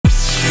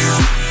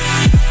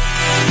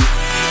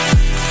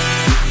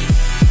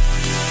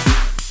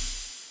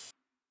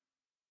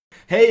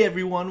Hey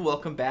everyone,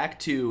 welcome back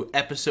to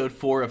episode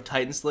 4 of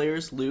Titan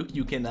Slayers. Luke,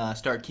 you can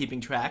start keeping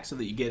track so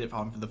that you get it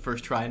on for the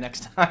first try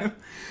next time.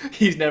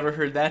 He's never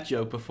heard that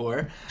joke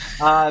before.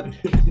 Uh,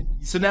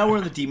 so now we're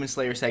in the Demon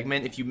Slayer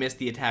segment. If you missed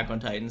the Attack on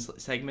Titans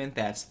segment,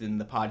 that's in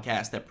the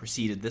podcast that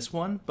preceded this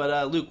one.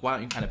 But Luke, why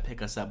don't you kind of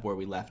pick us up where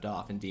we left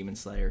off in Demon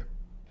Slayer?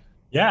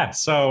 Yeah,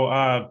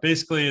 so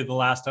basically the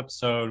last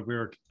episode we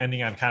were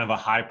ending on kind of a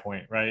high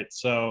point, right?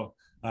 So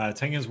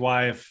Tengen's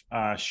wife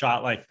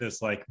shot like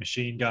this like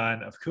machine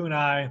gun of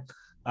kunai,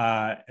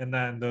 and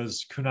then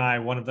those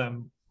kunai, one of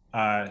them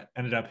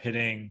ended up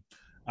hitting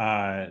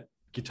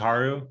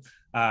Gitaru,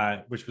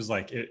 which was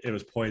like it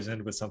was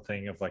poisoned with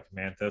something of like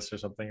mantis or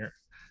something,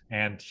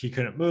 and he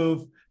couldn't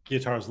move.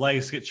 Gitaru's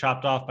legs get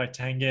chopped off by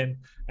Tengen,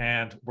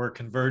 and we're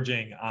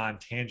converging on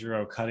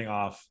Tanjiro cutting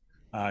off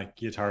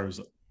Gitaru's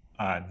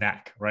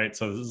neck, right?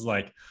 So this is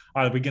like,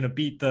 are we going to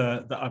beat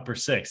the upper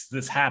six? Is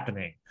this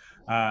happening?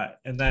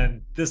 And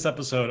then this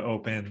episode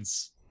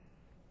opens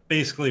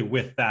basically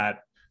with that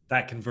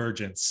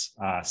convergence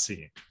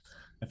scene,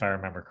 if I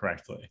remember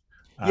correctly.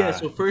 Yeah,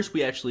 so first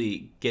we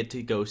actually get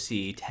to go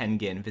see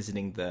Tengen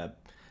visiting the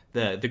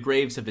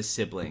graves of his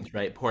siblings,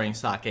 right? Pouring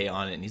sake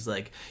on it, and he's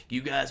like,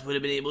 "You guys would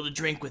have been able to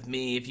drink with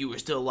me if you were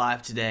still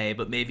alive today,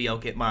 but maybe I'll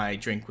get my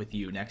drink with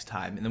you next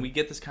time." And then we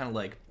get this kind of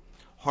like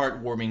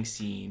heartwarming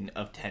scene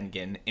of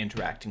Tengen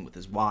interacting with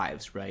his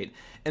wives, right?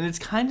 And it's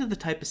kind of the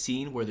type of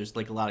scene where there's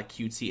like a lot of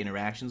cutesy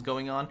interactions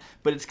going on,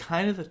 but it's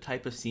kind of the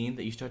type of scene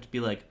that you start to be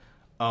like,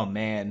 "Oh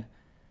man,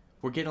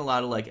 we're getting a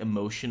lot of like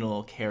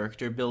emotional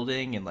character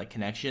building and like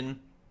connection.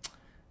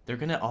 They're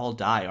gonna all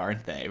die,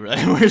 aren't they?"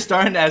 Right? We're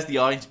starting to, as the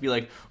audience, be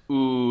like,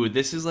 "Ooh,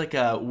 this is like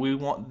a we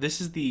want. This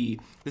is the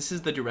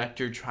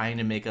director trying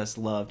to make us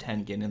love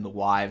Tengen and the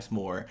wives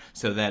more,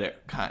 so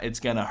that it's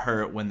gonna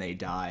hurt when they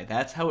die."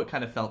 That's how it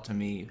kind of felt to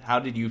me. How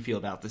did you feel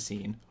about the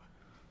scene?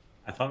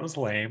 I thought it was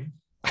lame.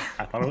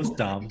 I thought it was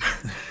dumb.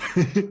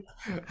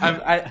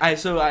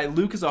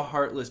 Luke is a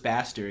heartless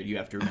bastard. You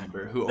have to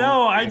remember who only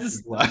No,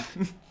 protects blood.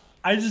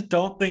 I just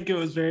don't think it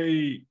was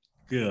very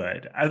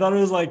good. I thought it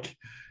was like,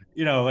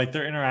 like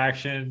their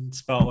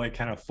interactions felt like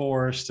kind of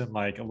forced and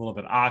like a little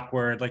bit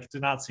awkward. Like it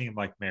did not seem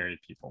like married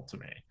people to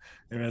me.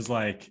 It was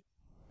like,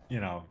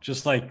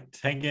 just like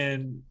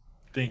Tengen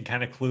being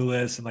kind of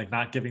clueless and like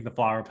not giving the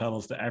flower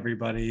petals to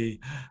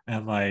everybody.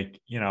 And like,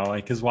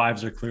 like his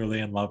wives are clearly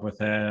in love with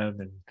him.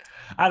 And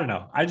I don't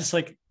know. I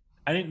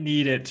didn't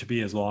need it to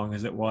be as long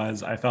as it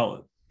was. I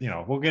felt,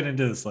 we'll get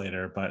into this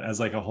later, but as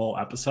like a whole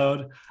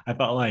episode, I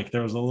felt like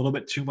there was a little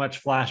bit too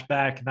much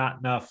flashback, not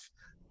enough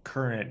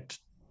current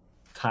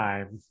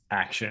time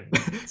action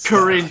stuff.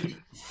 Current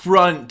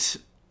front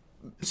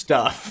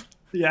stuff.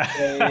 Yeah.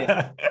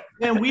 Yeah.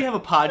 Man, we have a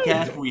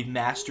podcast where we've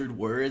mastered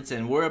words,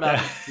 and we're about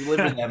Yeah. to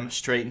deliver them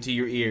straight into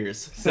your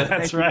ears. So That's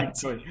thank you for right.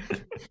 joining.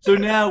 So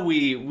now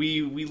we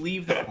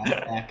leave the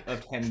flashback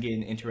of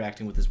Tengen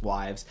interacting with his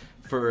wives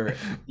for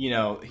him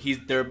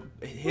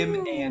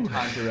and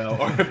Tanjiro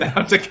are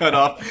about to cut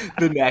off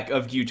the neck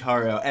of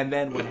Gyutaro, and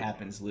then what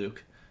happens,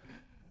 Luke?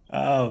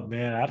 Oh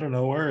man, I don't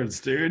know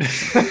words, dude.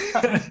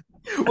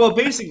 Well,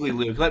 basically,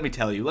 Luke, let me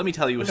tell you a No,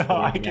 story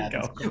I that can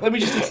happens. go. Let me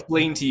just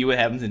explain to you what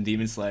happens in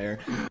Demon Slayer.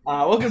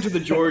 Welcome to the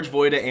George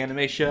Voida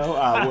anime show,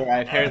 where I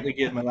apparently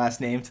give my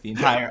last name to the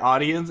entire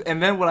audience,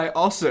 and then what I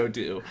also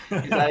do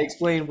is I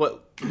explain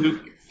what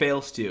Luke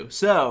fails to.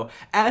 So,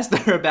 as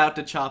they're about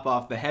to chop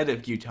off the head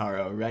of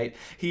Gyutaro, right,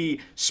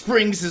 he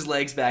springs his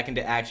legs back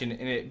into action,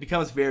 and it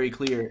becomes very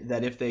clear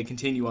that if they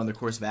continue on their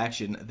course of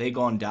action, they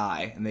gon'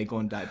 die, and they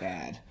gon' die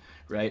bad,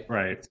 right?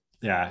 Right.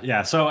 Yeah,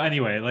 yeah. So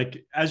anyway,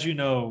 like as you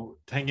know,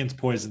 Tengen's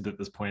poisoned at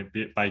this point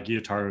by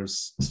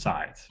Gyutaro's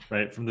scythe,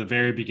 right? From the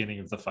very beginning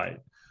of the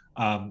fight.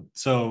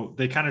 So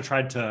they kind of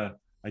tried to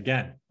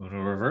again move a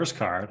reverse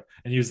card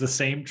and use the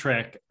same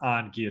trick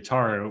on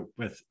Gyutaro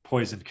with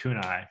poisoned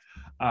kunai,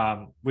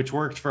 which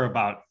worked for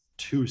about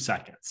 2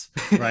 seconds,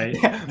 right?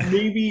 Yeah,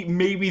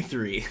 maybe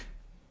three.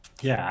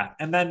 Yeah,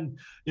 and then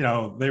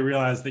they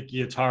realize that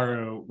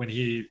Gyutaro, when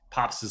he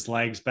pops his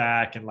legs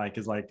back and like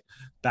is like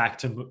back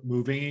to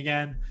moving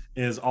again,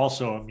 is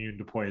also immune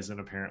to poison.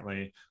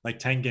 Apparently, like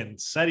Tengen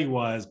said he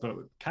was, but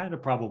kind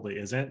of probably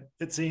isn't.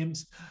 It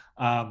seems.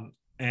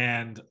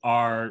 And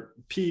our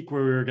peak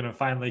where we were going to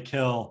finally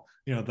kill,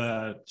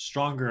 the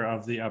stronger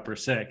of the upper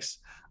six,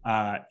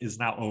 is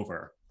now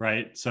over.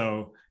 Right.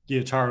 So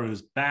Gyutaro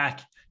is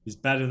back. He's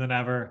better than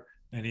ever,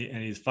 and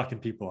he's fucking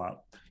people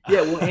up.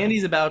 Yeah, well,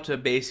 Andy's about to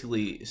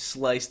basically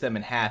slice them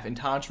in half, and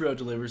Tanjiro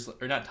delivers,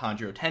 or not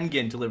Tanjiro,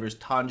 Tengen delivers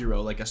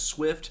Tanjiro like a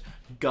swift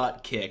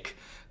gut kick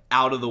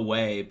out of the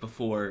way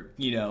before,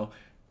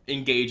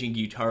 engaging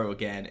Gyutaro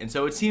again. And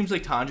so it seems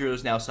like Tanjiro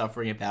is now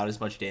suffering about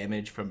as much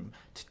damage from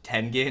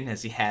Tengen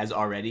as he has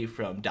already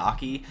from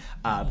Daki,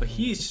 but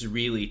he's just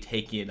really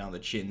taking it on the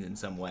chin in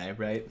some way,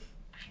 right?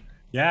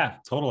 Yeah,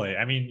 totally.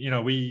 I mean,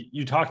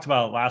 you talked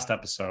about last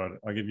episode.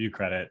 I'll give you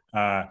credit.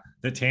 That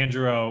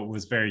Tanjiro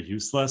was very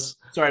useless.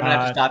 Sorry, I'm gonna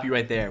have to stop you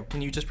right there.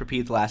 Can you just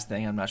repeat the last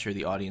thing? I'm not sure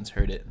the audience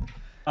heard it.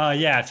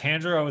 Yeah,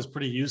 Tanjiro was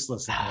pretty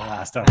useless in the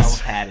last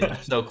Almost episode. had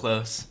it. So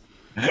close.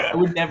 I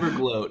would never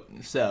gloat,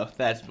 so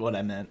that's what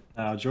I meant.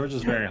 George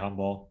is very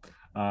humble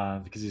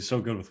because he's so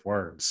good with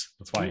words.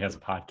 That's why he has a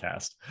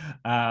podcast.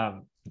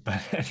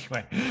 But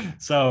anyway,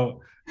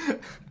 so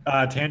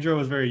Tanjiro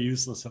was very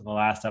useless in the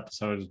last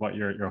episode, is what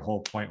your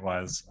whole point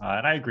was,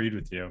 and I agreed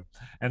with you.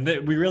 And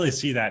we really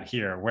see that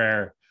here,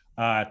 where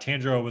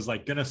Tanjiro was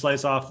like gonna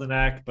slice off the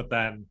neck, but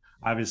then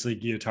obviously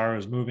Gyutaro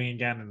is moving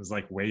again and is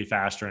like way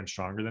faster and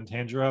stronger than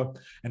Tanjiro,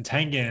 and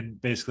Tengen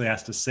basically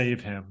has to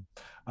save him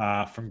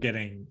from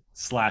getting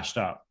slashed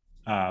up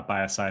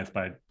by a scythe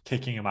by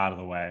kicking him out of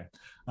the way.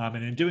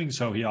 And in doing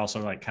so, he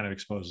also like kind of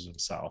exposes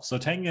himself. So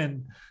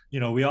Tengen,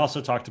 we also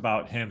talked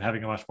about him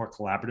having a much more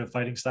collaborative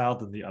fighting style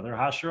than the other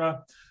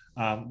Hashira,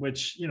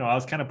 which, I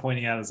was kind of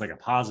pointing out as like a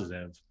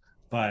positive.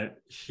 But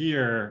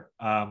here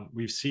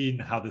we've seen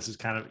how this is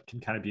can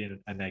kind of be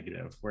a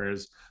negative.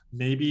 Whereas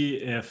maybe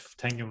if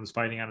Tengen was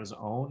fighting on his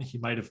own, he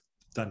might have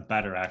done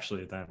better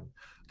actually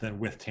than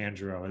with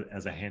Tanjiro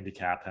as a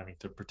handicap, having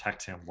to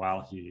protect him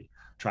while he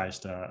tries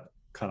to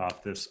cut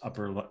off this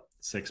upper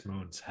six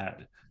moon's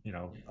head.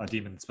 A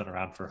demon that's been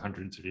around for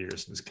hundreds of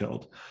years and is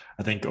killed,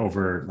 I think,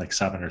 over like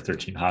 7 or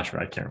 13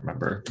 Hashira. I can't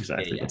remember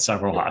exactly, but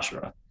several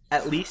Hashira.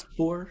 At least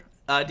 4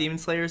 demon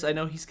slayers I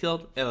know he's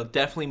killed.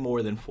 Definitely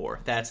more than 4.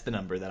 That's the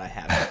number that I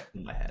have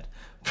in my head.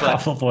 But,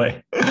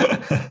 probably.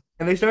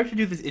 And they start to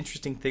do this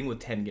interesting thing with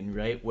Tengen,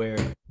 right? Where,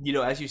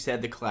 as you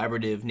said, the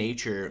collaborative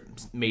nature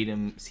made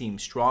him seem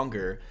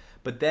stronger.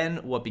 But then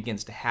what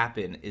begins to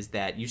happen is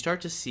that you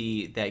start to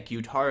see that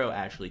Gyutaro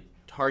actually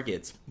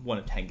targets one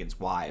of Tengen's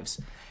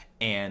wives.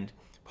 And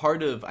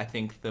part of, I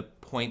think, the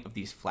point of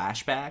these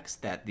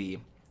flashbacks, that the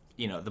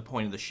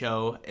point of the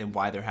show and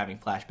why they're having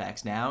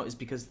flashbacks now, is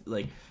because,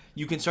 like,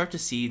 you can start to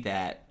see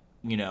that,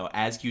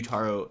 as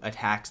Gyutaro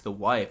attacks the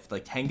wife,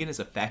 like, Tengen is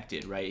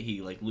affected, right?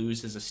 He, like,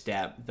 loses a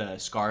step. The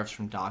scarves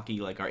from Daki,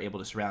 like, are able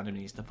to surround him and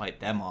he needs to fight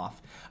them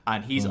off.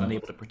 And he's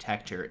unable to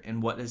protect her.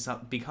 And what has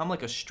become,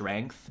 like, a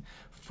strength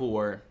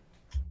for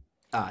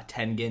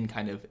Tengen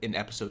kind of in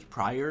episodes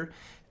prior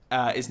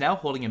is now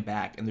holding him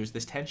back. And there's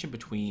this tension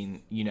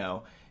between,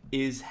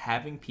 is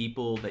having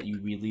people that you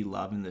really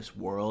love in this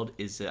world,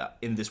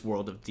 in this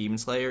world of Demon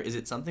Slayer, is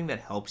it something that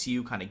helps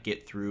you kind of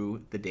get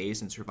through the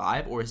days and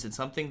survive? Or is it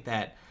something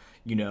that,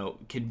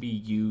 can be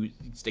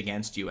used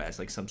against you as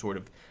like some sort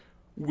of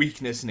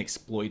weakness and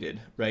exploited,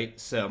 right?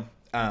 So,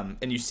 and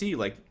you see,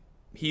 like,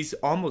 he's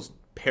almost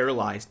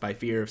paralyzed by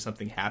fear of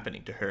something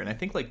happening to her, and I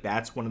think like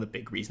that's one of the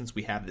big reasons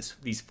we have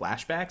these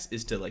flashbacks,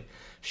 is to like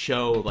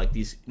show like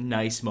these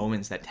nice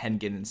moments that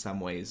Tengen in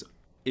some ways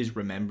is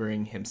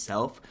remembering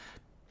himself,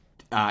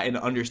 and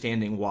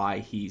understanding why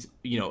he's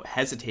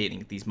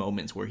hesitating at these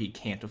moments where he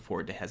can't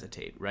afford to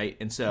hesitate, right?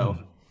 And so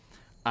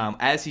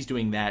as he's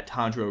doing that,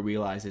 Tanjiro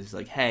realizes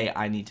like, hey,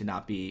 I need to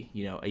not be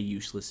a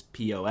useless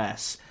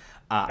POS.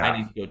 I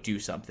need to go do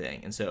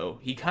something. And so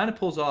he kind of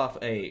pulls off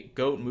a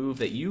goat move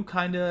that you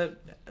kind of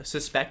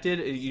suspected.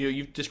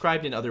 You've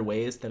described in other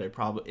ways that are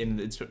probably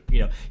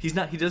he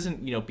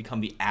doesn't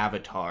become the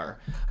avatar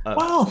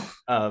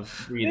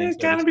of breathing. He's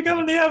kind of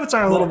becoming the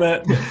avatar a little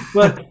bit.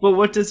 but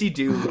what does he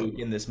do, Luke,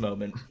 in this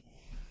moment?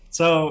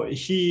 So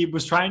he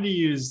was trying to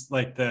use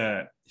like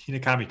the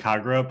Hinekami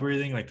Kagura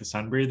breathing, like the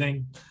sun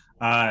breathing,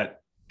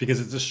 because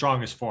it's the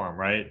strongest form,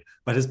 right?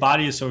 But his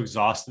body is so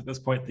exhausted at this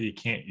point that he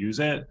can't use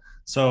it.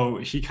 So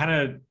he kind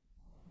of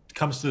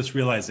comes to this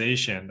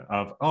realization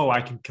of,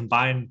 I can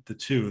combine the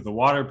two, the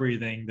water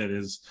breathing that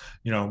is,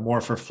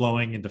 more for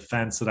flowing and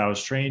defense that I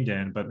was trained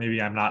in, but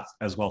maybe I'm not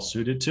as well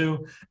suited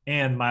to,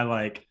 and my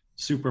like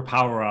super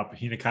power up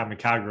Hinekami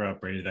Kagura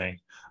breathing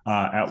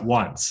at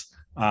once.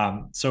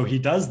 So he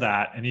does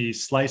that, and he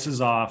slices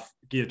off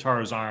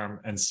Gyutaro's arm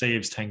and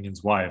saves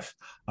Tengen's wife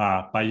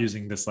by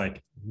using this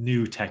like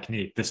new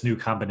technique, this new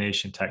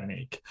combination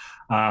technique.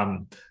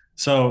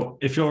 So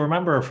if you'll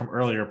remember from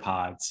earlier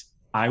pods,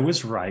 I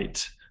was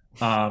right.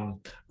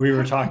 We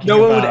were talking No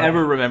one would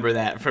ever remember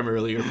that from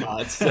earlier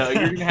pods, so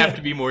you're going to have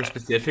to be more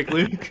specific,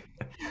 Luke.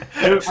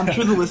 I'm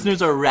sure the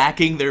listeners are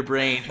racking their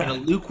brain.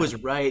 Luke was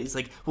right. It's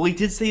like, well, he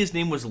did say his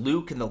name was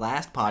Luke in the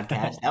last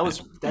podcast.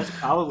 That's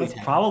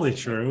probably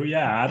true.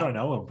 Yeah, I don't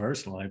know him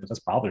personally, but that's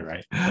probably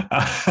right.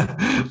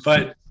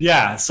 But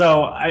yeah,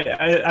 so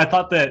I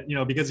thought that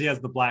because he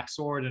has the black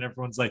sword, and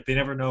everyone's like, they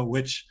never know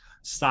which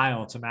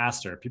style to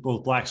master. People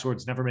with black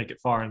swords never make it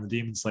far in the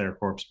Demon Slayer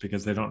Corps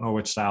because they don't know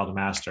which style to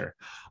master.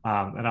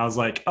 And I was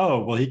like,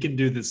 oh, well, he can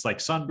do this like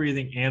sun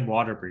breathing and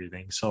water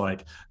breathing. So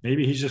like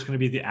maybe he's just going to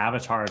be the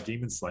avatar of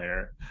Demon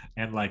Slayer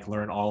and like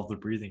learn all of the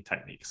breathing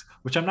techniques,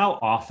 which I'm now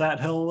off that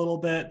hill a little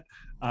bit.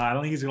 I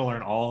don't think he's going to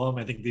learn all of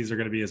them. I think these are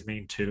going to be his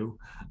main 2,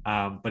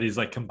 but he's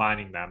like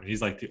combining them, and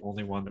he's like the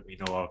only one that we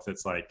know of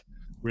that's like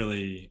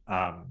really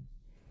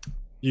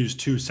used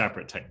 2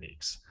 separate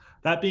techniques.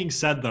 That being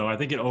said, though, I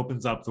think it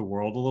opens up the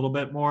world a little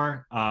bit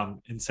more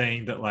in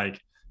saying that, like,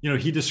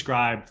 he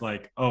described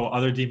like,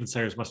 other Demon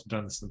Slayers must have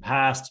done this in the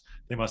past.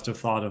 They must have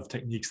thought of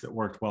techniques that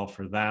worked well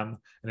for them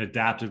and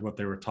adapted what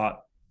they were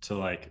taught to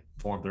like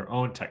form their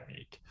own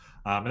technique.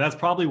 And that's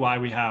probably why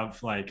we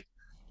have like,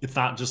 it's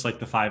not just like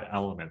the 5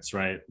 elements,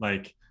 right?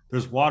 Like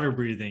there's water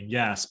breathing,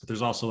 yes, but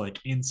there's also like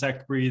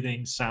insect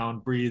breathing,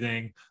 sound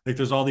breathing. Like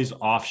there's all these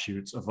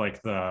offshoots of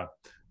like the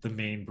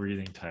main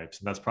breathing types,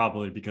 and that's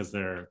probably because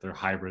they're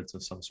hybrids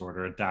of some sort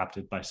or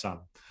adapted by some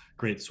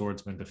great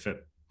swordsman to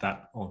fit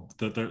that on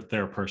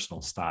their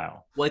personal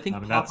style. Well, I think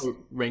And Papa that's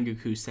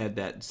Rengoku said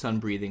that sun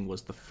breathing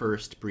was the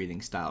first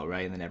breathing style,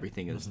 right? And then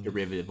everything is mhm.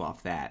 derivative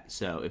off that.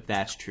 So if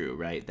that's true,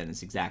 right, then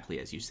it's exactly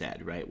as you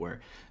said, right? Where,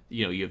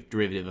 you have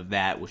derivative of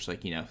that, which,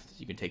 like,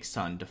 you can take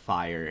sun to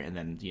fire, and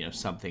then,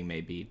 something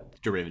may be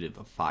derivative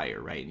of fire,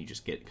 right? And you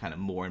just get kind of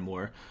more and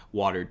more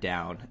watered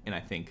down. And I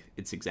think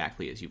it's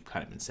exactly as you've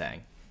kind of been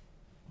saying.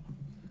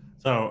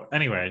 So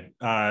anyway,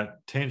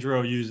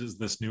 Tanjiro uses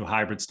this new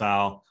hybrid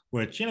style,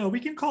 which we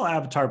can call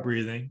avatar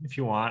breathing if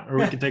you want, or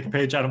we can take a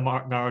page out of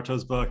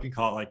Naruto's book and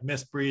call it like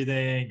mist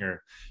breathing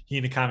or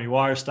Hinakami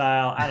water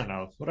style. I don't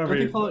know, whatever.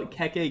 Don't they call it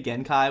Kekkei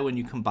Genkai when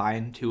you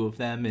combine two of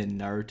them in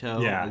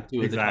Naruto? Yeah, Like two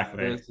of the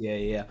exactly. chakras? Yeah,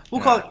 yeah, yeah.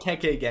 We'll call Yeah, it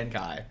Kekkei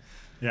Genkai.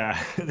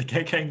 yeah, the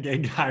Kekken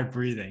Genkai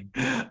breathing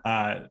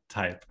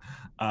type.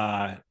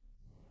 Uh,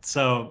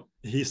 so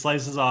he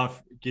slices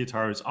off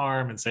Gyutaru's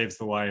arm and saves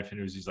the wife, and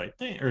Uzi's like,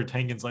 or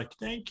Tengen's like,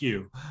 thank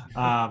you.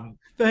 Um,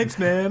 Thanks,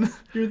 man.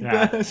 You're the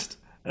yeah, best.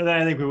 and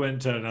then I think we went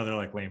into another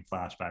like lame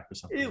flashback or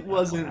something It at that point.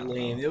 wasn't I don't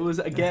lame. know. It was,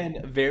 again,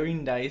 a very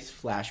nice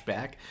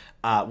flashback,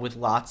 with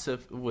lots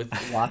of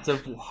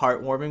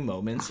heartwarming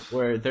moments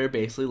where they're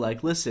basically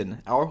like, "Listen,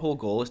 our whole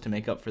goal is to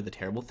make up for the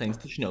terrible things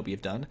the Shinobi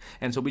have done,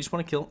 and so we just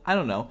want to kill, I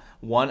don't know,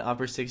 one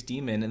of our six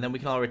demon, and then we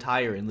can all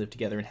retire and live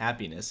together in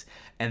happiness."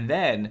 And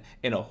then,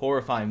 in a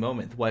horrifying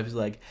moment, the wife is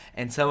like,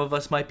 "And some of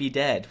us might be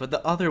dead, but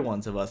the other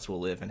ones of us will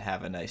live and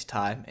have a nice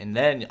time." And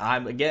then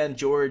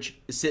George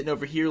is sitting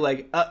over here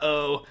like,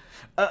 uh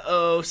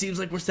oh, seems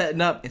like we're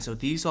setting up. And so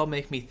these all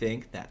make me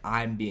think that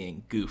I'm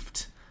being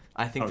goofed.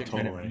 I think Oh, they're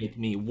trying to totally. make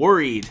me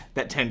worried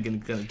that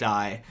Tengen's gonna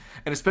die,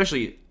 and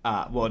especially,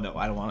 well, no,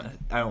 I don't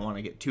want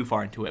to get too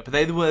far into it, but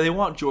they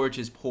want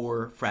George's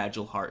poor,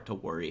 fragile heart to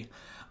worry,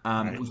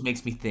 Right. which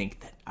makes me think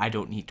that I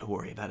don't need to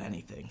worry about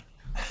anything.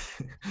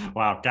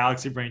 Wow,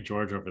 Galaxy Brain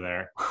George over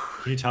there.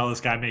 Can you tell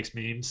this guy makes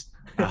memes?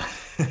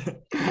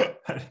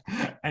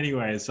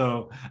 Anyway,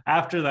 so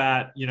after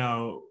that,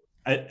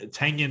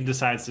 Tengen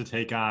decides to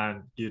take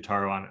on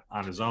Gyutaro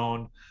on his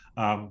own,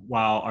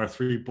 while our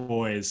three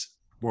boys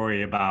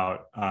worry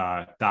about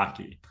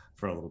Daki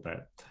for a little bit.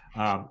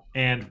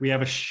 And we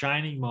have a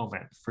shining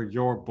moment for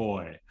your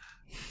boy,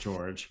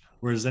 George,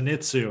 where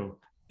Zenitsu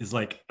is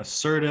like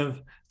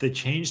assertive. They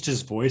changed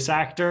his voice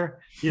actor.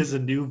 He has a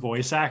new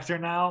voice actor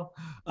now.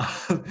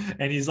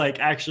 And he's like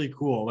actually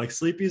cool. Like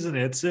Sleepy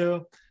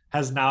Zenitsu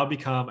has now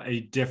become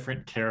a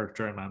different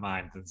character in my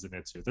mind than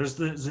Zenitsu. There's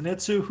the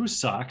Zenitsu who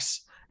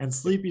sucks, and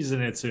Sleepy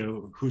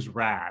Zenitsu who's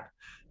rad.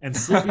 And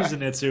Sleepy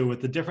Zenitsu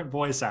with the different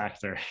voice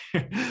actor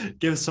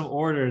gives some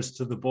orders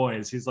to the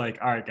boys. He's like,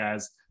 all right,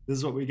 guys, this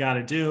is what we got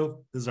to do.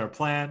 This is our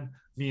plan.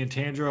 Me and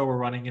Tanjiro were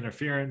running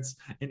interference.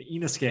 And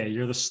Inosuke,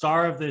 you're the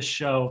star of this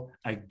show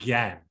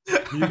again.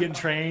 Mugen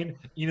Train,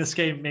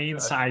 Inosuke main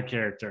side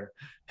character.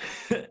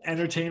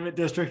 Entertainment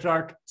District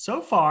arc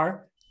so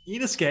far,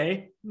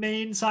 Inosuke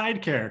main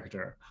side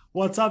character.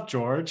 What's up,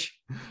 George?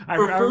 I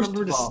First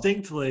remember of all,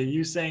 distinctly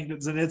you saying that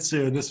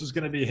Zenitsu, this was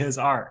going to be his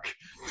arc.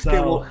 okay,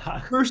 So,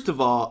 well, first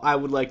of all, I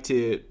would like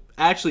to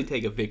actually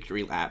take a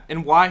victory lap.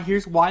 And why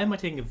am I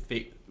taking a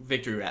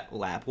victory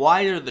lap?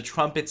 Why are the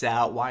trumpets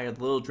out? Why are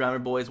the little drummer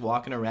boys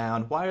walking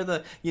around? Why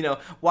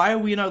are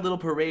we in our little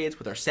parades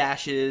with our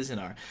sashes and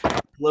our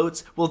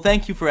floats? Well,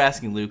 thank you for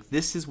asking, Luke.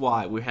 This is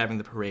why we're having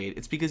the parade.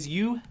 It's because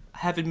you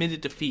have admitted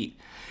defeat.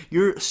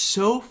 You're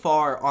so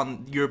far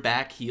on your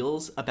back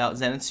heels about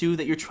Zenitsu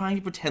that you're trying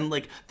to pretend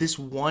like this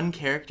one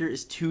character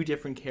is two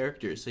different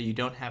characters so you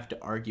don't have to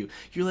argue.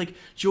 You're like,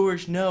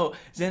 George, no,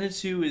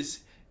 Zenitsu is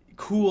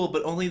cool,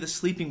 but only the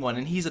sleeping one,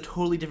 and he's a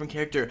totally different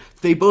character.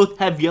 They both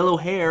have yellow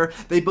hair.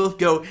 They both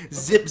go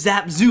zip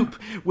zap zoop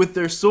with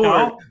their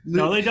sword.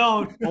 no, they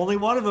don't. Only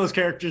one of those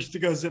characters to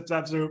go zip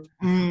zap zoop.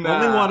 Only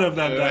Nah. one of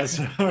them does.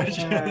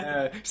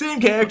 Same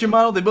character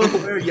model. They both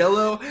wear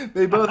yellow.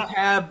 They both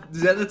have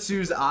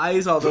Zenitsu's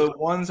eyes, although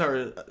one's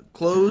are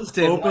closed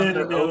and Open ones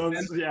are and the open.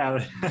 others,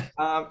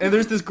 yeah. And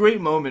there's this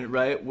great moment,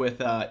 right, with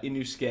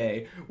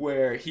Inosuke,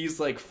 where he's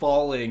like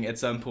falling at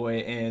some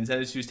point, and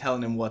Zenitsu's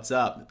telling him what's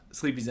up.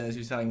 Sleepy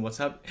Zenitsu's telling him what's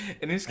up,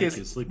 and Thank you,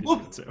 Inosuke's Sleepy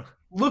look, Zenitsu.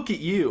 look at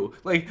you,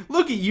 like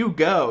look at you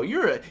go.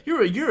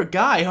 You're a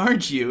guy,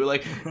 aren't you?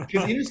 Like,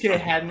 because Inosuke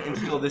hadn't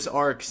until this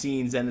arc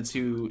seen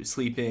Zenitsu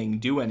sleeping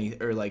do any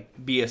or like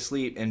be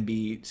asleep and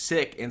be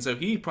sick, and so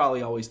he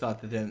probably always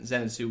thought that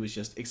Zenitsu was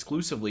just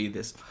exclusively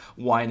this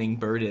whining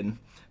burden.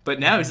 But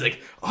now he's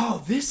like,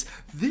 oh,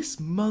 this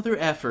mother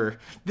effer.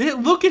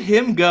 Look at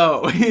him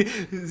go.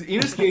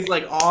 Inosuke's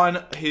like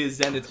on his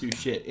Zenitsu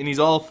shit, and he's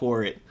all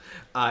for it.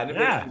 And it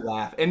Yeah. makes me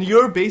laugh. And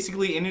you're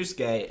basically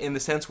Inosuke in the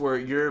sense where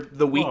you're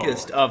the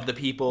weakest of the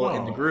people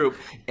in the Whoa. group,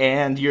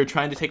 and you're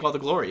trying to take all the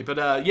glory.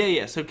 But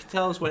yeah. So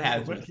tell us what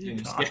happens What with are you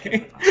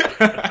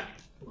Inosuke.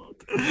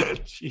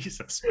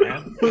 Jesus,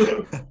 man.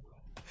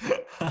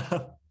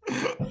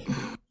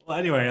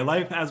 anyway,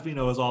 life as we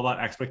know is all about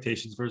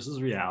expectations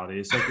versus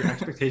reality. So if your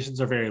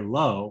expectations are very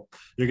low,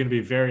 you're going to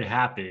be very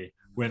happy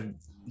when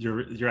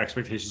your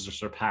expectations are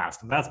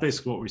surpassed. And that's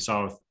basically what we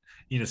saw with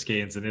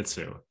Inosuke and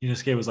Zenitsu.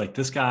 Inosuke was like,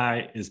 this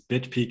guy is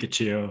bitch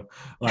Pikachu.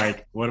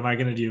 Like, what am I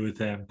going to do with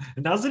him?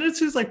 And now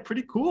Zenitsu's like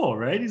pretty cool,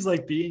 right? He's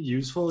like being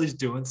useful. He's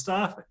doing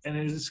stuff. And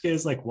Inosuke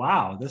is like,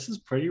 wow, this is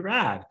pretty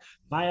rad.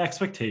 My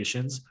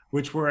expectations,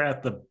 which were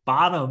at the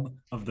bottom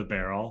of the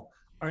barrel,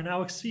 are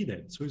now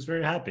exceeded. So he's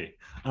very happy,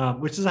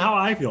 which is how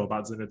I feel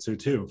about Zenitsu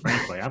too,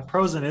 frankly. I'm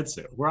pro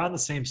Zenitsu. We're on the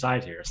same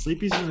side here.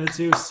 Sleepy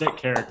Zenitsu, sick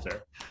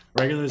character.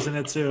 Regular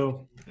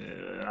Zenitsu,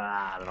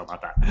 I don't know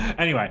about that.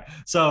 Anyway,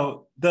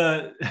 so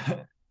the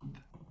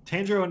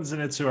Tanjiro and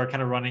Zenitsu are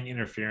kind of running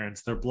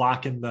interference. They're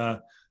blocking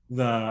the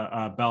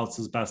belts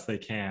as best they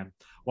can,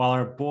 while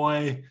our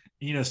boy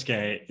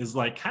Inosuke is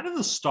like kind of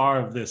the star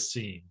of this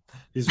scene.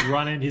 He's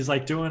running. He's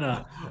like doing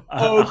a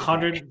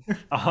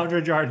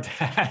 100-yard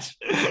dash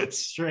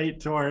straight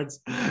towards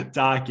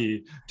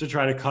Daki to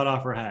try to cut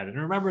off her head. And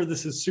remember,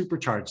 this is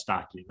supercharged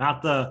Daki,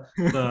 not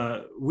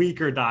the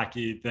weaker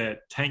Daki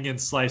that Tengen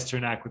sliced her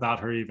neck without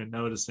her even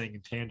noticing.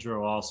 And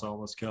Tanjiro also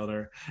almost killed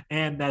her.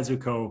 And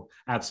Nezuko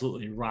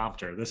absolutely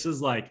romped her. This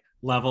is like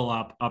level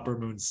up Upper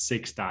Moon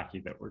 6 Daki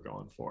that we're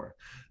going for.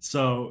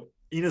 So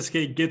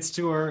Inosuke gets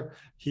to her.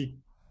 He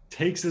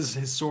takes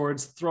his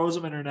swords, throws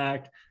them in her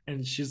neck,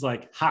 and she's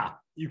like, ha,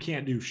 you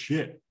can't do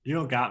shit. You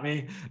don't got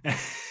me.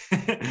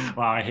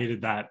 Wow, I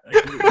hated that.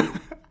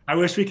 I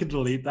wish we could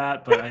delete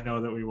that, but I know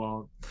that we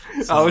won't.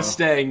 So, it's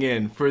staying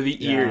in for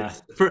the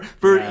ears. For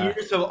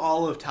years of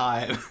all of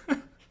time.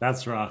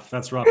 That's rough.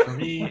 That's rough for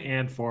me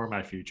and for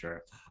my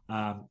future.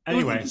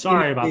 Anyway,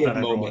 sorry about that,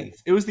 everyone.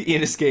 It was the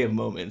Inosuke of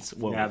moments.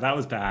 Whoa. Yeah, that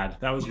was bad.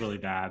 That was really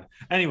bad.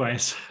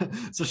 Anyways,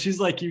 so she's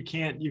like, you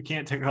can't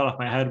take it off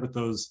my head with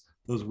those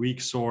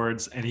weak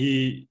swords. And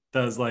he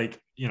does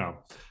like,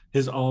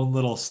 his own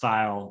little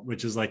style,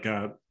 which is like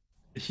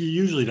he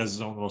usually does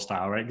his own little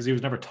style, right? Because he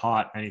was never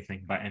taught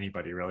anything by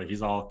anybody, really.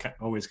 He's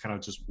always kind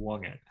of just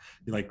wung it.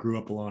 He like grew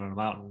up alone on a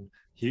mountain.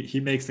 He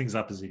makes things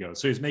up as he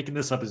goes. So he's making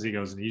this up as he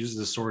goes, and he uses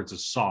his swords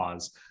as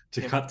saws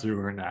to cut through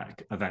her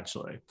neck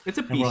eventually. It's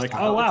a beast. And we're like,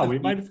 oh wow, we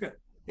might have got.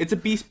 It's a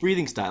beast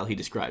breathing style, he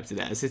describes it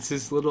as. It's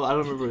his little, I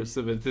don't remember,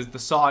 the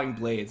sawing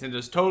blades, and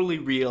it's totally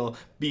real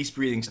beast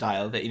breathing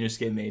style that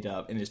Inosuke made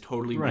up, and is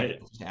totally right.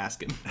 Real. Just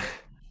ask him.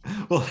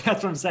 Well,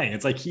 that's what I'm saying.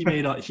 It's like he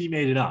made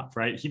it up,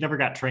 right? He never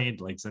got trained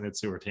like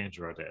Zenitsu or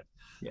Tanjiro did.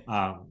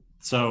 Yeah.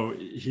 So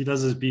he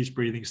does his beast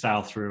breathing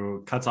style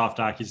through, cuts off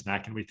Daki's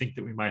neck, and we think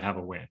that we might have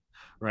a win,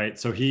 right?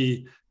 So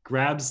he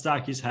grabs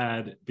Daki's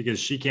head because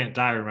she can't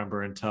die,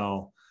 remember,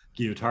 until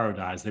Gyutaro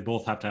dies. They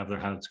both have to have their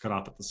heads cut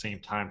off at the same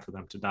time for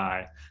them to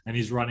die, and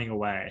he's running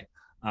away.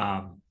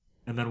 And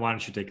then why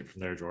don't you take it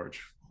from there,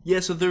 George? Yeah,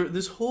 so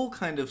this whole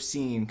kind of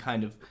scene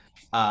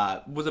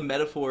was a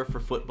metaphor for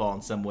football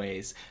in some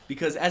ways,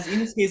 because as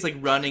Inosuke is like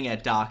running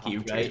at Daki,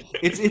 right?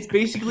 It's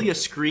basically a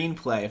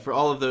screenplay for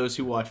all of those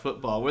who watch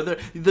football, where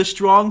the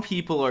strong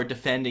people are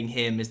defending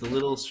him as the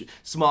little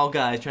small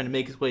guy is trying to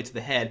make his way to the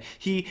head.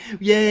 You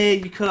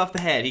cut off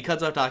the head. He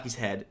cuts off Daki's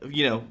head.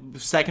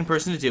 Second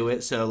person to do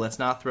it, so let's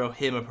not throw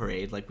him a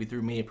parade like we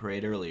threw me a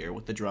parade earlier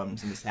with the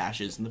drums and the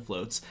sashes and the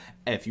floats,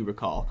 if you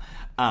recall.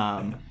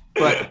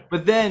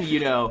 But then,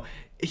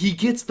 he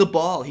gets the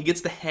ball, he gets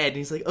the head, and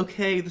he's like,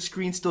 okay, the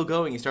screen's still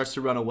going. He starts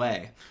to run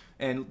away.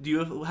 And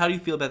how do you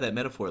feel about that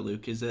metaphor,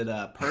 Luke? Is it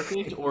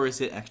perfect or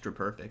is it extra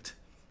perfect?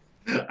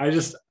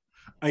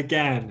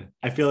 Again,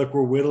 I feel like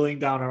we're whittling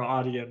down our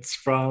audience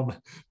from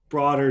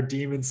broader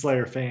Demon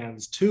Slayer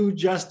fans to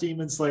just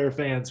Demon Slayer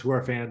fans who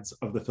are fans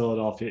of the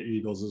Philadelphia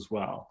Eagles as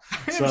well.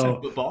 I never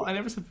said football. I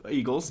never said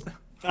Eagles.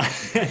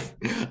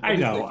 I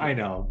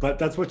know, but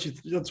that's what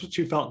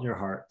you felt in your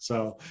heart.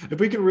 So if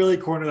we can really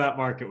corner that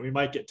market, we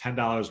might get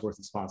 $10 worth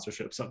of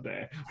sponsorship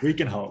someday. We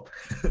can hope.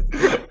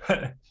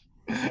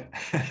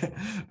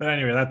 But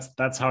anyway,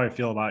 that's how I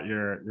feel about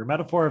your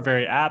metaphor.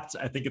 Very apt.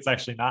 I think it's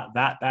actually not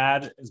that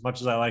bad, as much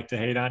as I like to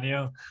hate on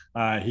you.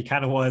 He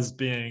kind of was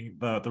being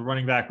the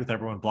running back with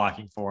everyone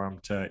blocking for him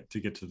to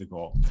get to the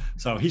goal.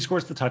 So he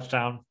scores the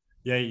touchdown.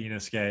 Yay,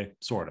 Inosuke,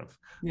 sort of.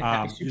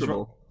 Yeah, Super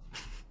Bowl.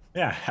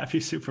 Yeah, happy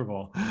Super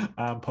Bowl.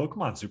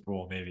 Pokemon Super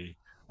Bowl, maybe.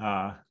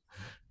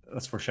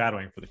 That's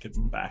foreshadowing for the kids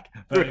in the back.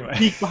 But anyway.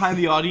 Peek behind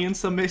the audience,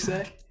 some may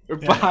say. Or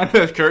behind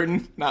the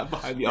curtain, not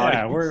behind the audience.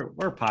 Yeah,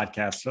 we're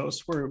podcast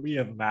hosts. We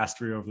have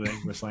mastery over the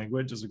English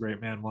language, as a great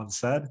man once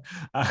said.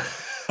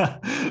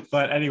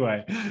 But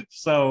anyway,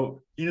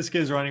 so Inosuke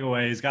is running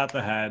away. He's got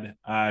the head.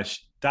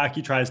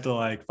 Daki tries to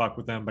like fuck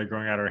with him by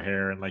growing out her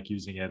hair and like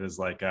using it as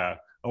like a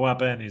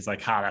weapon. He's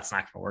like, that's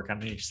not gonna work on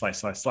me. Slice,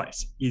 slice,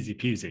 slice. Easy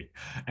peasy.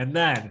 And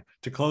then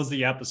to close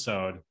the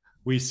episode,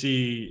 we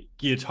see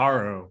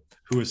Gyutaro,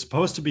 who is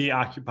supposed to be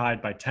occupied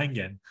by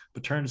Tengen,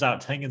 but turns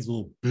out Tengen's a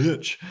little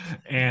bitch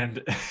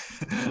and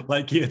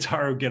let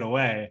Gyutaro get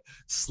away,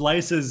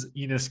 slices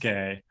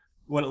Inosuke,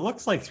 what it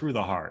looks like through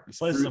the heart. He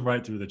slices him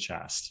right through the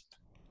chest.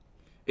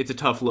 It's a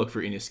tough look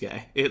for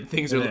Inosuke.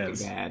 Things are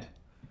looking bad.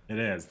 It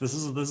is. This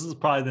is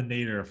probably the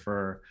nadir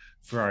for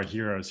our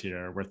heroes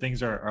here, where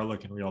things are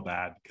looking real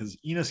bad because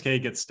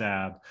Inosuke gets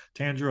stabbed.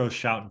 Tanjiro's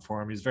shouting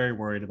for him. He's very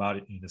worried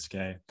about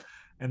Inosuke.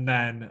 And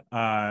then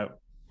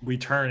we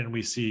turn and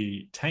we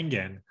see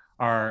Tengen,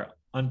 our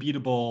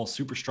unbeatable,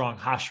 super strong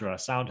Hashira,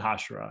 sound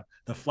Hashira,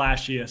 the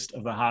flashiest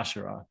of the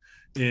Hashira,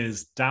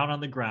 is down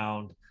on the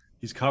ground.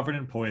 He's covered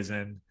in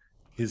poison.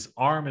 His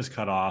arm is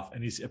cut off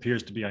and he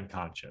appears to be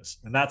unconscious.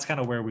 And that's kind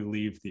of where we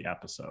leave the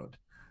episode.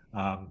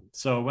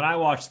 So when I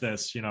watch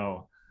this,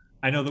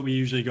 I know that we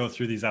usually go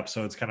through these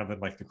episodes kind of in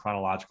like the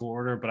chronological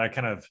order, but I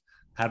kind of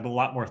had a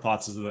lot more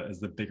thoughts as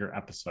the bigger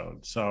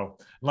episode. So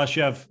unless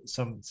you have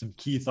some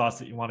key thoughts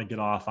that you want to get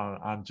off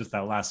on just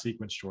that last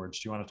sequence, George,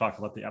 do you want to talk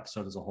about the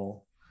episode as a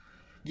whole?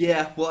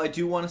 Yeah, well, I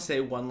do want to say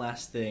one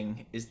last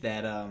thing is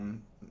that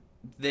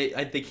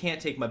they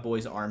can't take my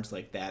boy's arms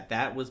like that.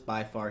 That was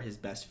by far his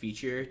best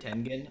feature,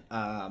 Tengen.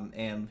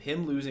 And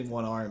him losing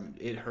one arm,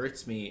 it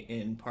hurts me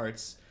in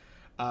parts,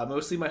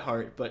 mostly my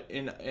heart, but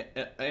in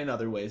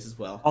other ways as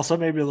well. Also,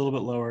 maybe a little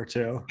bit lower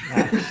too.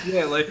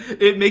 Yeah, like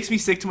it makes me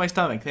sick to my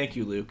stomach. Thank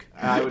you, Luke.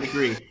 I would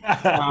agree.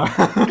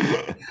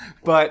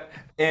 But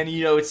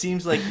it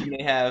seems like he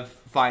may have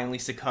finally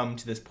succumbed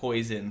to this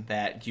poison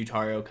that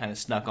Gyutaro kind of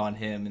snuck on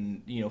him,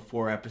 and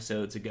 4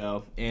 episodes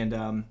ago.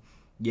 And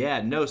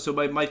yeah, no. So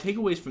my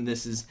takeaways from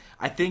this is,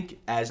 I think,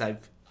 as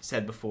I've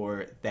said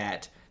before,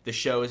 that the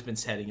show has been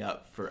setting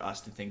up for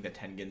us to think that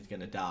Tengen's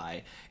gonna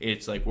die.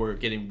 It's like we're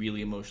getting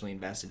really emotionally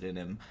invested in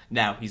him.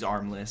 Now he's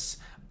armless.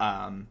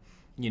 And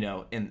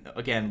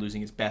again,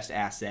 losing his best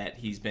asset.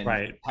 He's been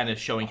kind of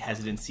showing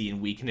hesitancy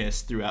and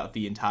weakness throughout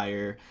the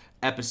entire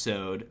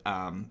episode,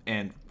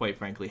 and quite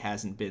frankly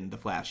hasn't been the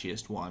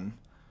flashiest one.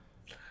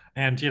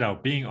 And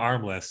being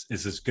armless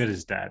is as good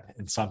as dead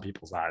in some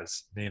people's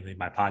eyes, namely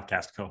my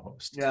podcast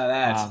co-host.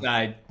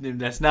 Yeah,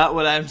 that's not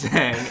what I'm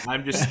saying.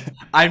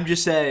 I'm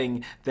just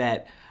saying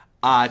that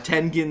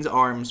Tengen's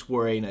arms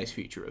were a nice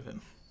feature of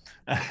him.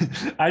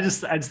 I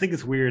just think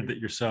it's weird that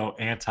you're so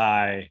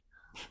anti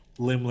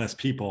limbless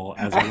people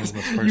as a limbless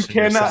person. You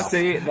cannot yourself.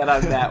 say that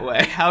I'm that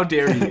way. How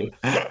dare you?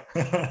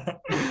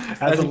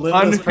 As a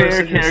limbless unfair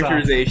person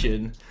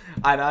characterization. Yourself.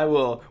 And I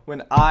will,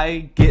 when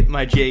I get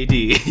my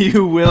JD,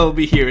 you will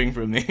be hearing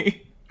from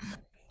me.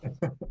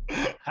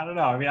 I don't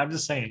know. I mean, I'm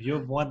just saying, you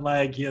have one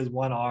leg, he has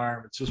one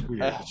arm. It's just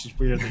weird. It's just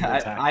weird that you're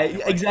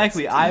attacking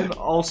exactly. I'm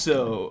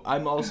also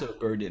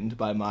burdened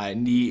by my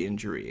knee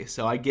injury,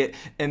 so I get,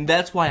 and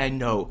that's why I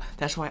know.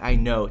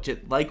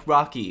 Just like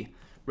Rocky,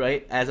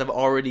 right? As I've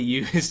already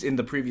used in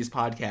the previous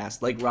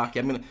podcast, like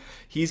Rocky,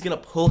 he's gonna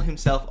pull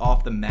himself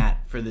off the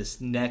mat for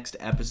this next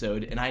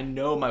episode, and I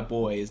know my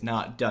boy is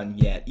not done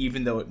yet,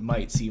 even though it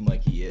might seem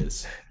like he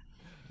is.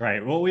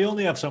 Right. Well, we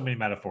only have so many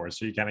metaphors,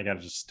 so you kind of got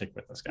to just stick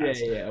with us,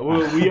 guys. Yeah.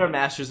 Well, we are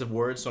masters of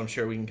words, so I'm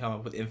sure we can come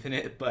up with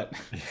infinite, but...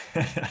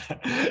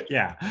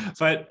 Yeah.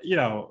 But, you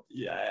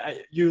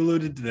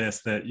alluded to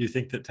this, that you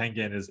think that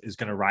Tengen is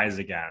going to rise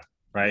again,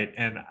 right?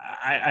 And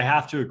I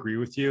have to agree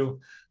with you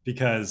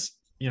because,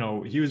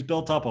 he was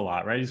built up a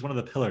lot, right? He's one of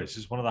the pillars.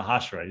 He's one of the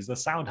Hashira. He's the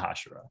sound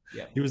Hashira.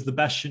 Yeah. He was the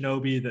best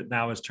shinobi that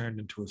now has turned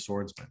into a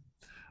swordsman.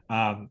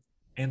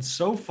 And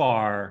so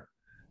far,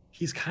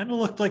 he's kind of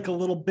looked like a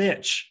little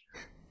bitch.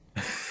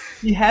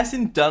 He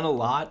hasn't done a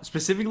lot,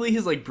 specifically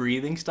his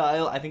breathing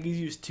style. I think he's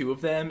used 2 of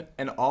them,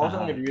 and all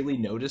that I've really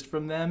noticed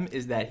from them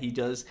is that he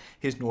does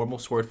his normal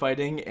sword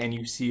fighting, and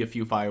you see a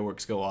few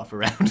fireworks go off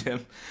around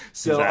him.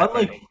 So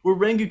unlike where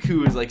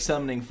Rengoku is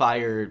summoning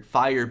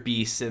fire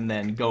beasts and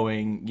then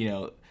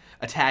going,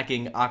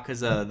 attacking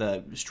Akaza,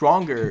 the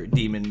stronger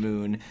demon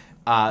moon,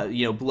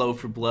 blow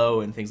for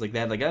blow and things like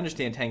that. I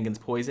understand Tengen's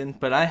poison,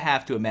 but I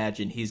have to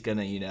imagine he's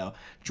gonna,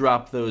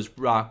 drop those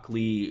Rock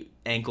Lee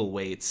ankle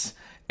weights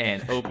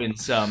and open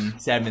some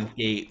 7th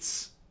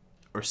gates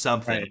or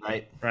something,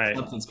 right? Right.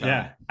 Something's coming.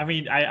 Yeah. I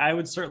mean, I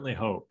would certainly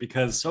hope,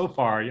 because so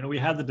far, we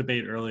had the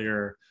debate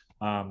earlier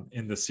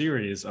in the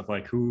series of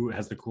who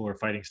has the cooler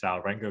fighting style,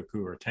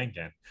 Rengoku or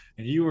Tengen,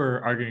 and you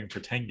were arguing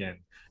for Tengen,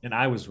 and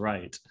I was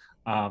right.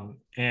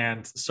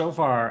 And so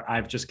far,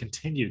 I've just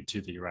continued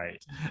to be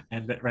right,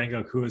 and that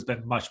Rengoku has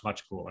been much,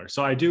 much cooler.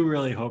 So I do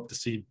really hope to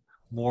see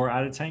more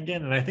out of Tengen,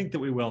 and I think that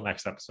we will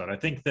next episode. I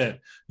think that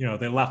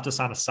they left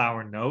us on a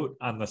sour note,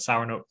 on the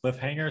sour note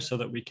cliffhanger, so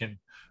that we can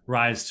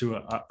rise to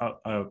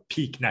a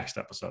peak next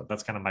episode.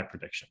 That's kind of my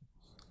prediction.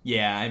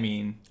 Yeah, I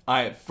mean,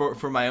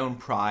 for my own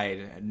pride,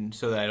 and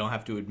so that I don't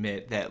have to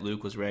admit that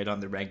Luke was right on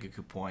the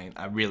Rengoku point,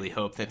 I really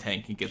hope that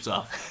Tengen gets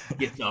off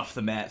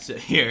the mat. So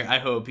here, I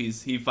hope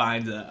he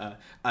finds a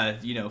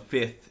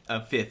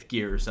fifth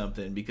gear or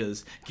something,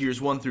 because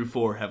gears 1 through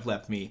 4 have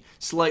left me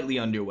slightly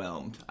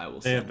underwhelmed. I will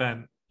say they have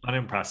been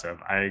unimpressive.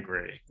 I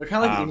agree. They're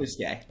kind of like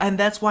Inosuke, and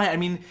that's why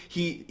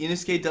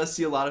Inosuke does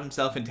see a lot of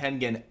himself in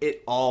Tengen.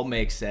 It all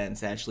makes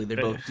sense, actually. They're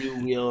both dual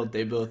wield.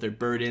 They're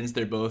burdens.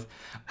 They're both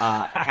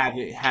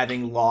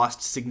having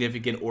lost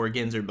significant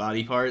organs or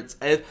body parts.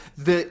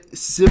 The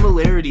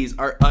similarities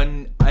are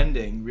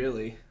unending,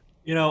 really.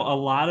 A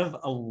lot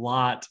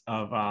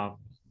of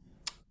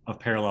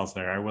parallels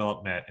there, I will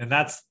admit, and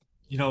that's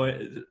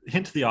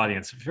hint to the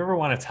audience, if you ever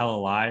want to tell a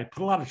lie,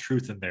 put a lot of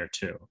truth in there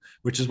too,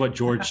 which is what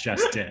George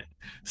just did.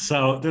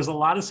 So there's a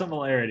lot of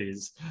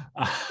similarities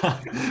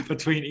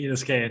between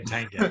Inosuke and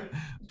Tengen,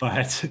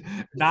 but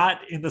not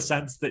in the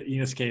sense that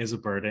Inosuke is a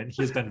burden.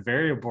 He has been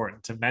very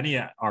important to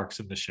many arcs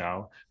in the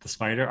show, the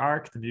Spider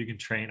arc, the Mugen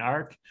Train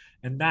arc,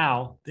 and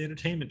now the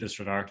Entertainment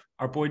District arc.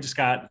 Our boy just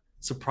got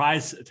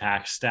surprise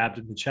attack stabbed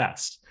in the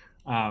chest.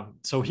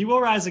 So he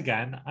will rise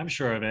again. I'm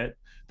sure of it.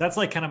 That's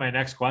like kind of my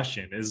next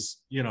question is,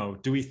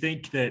 do we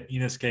think that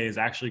Inosuke is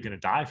actually going to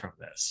die from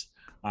this?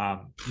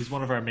 He's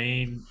one of our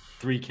main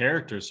 3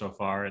 characters so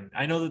far. And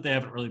I know that they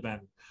haven't really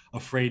been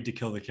afraid to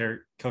kill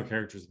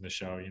characters in the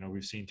show.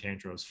 We've seen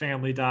Tanjiro's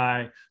family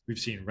die. We've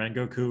seen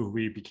Rengoku,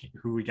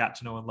 who we got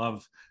to know and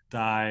love,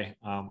 die.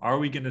 Are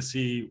we going to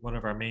see one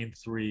of our main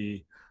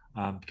 3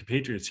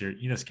 compatriots here,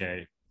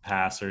 Inosuke,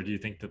 pass, or do you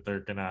think that they're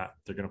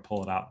gonna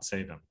pull it out and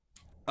save him?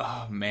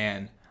 Oh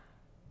man,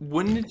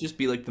 wouldn't it just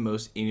be like the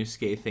most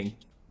Inosuke thing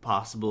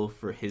possible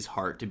for his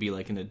heart to be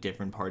like in a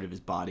different part of his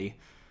body?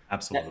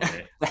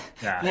 Absolutely.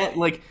 Yeah.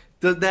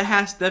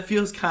 That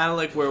feels kind of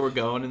like where we're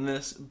going in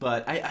this,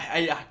 but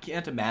I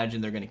can't imagine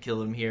they're gonna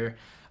kill him here.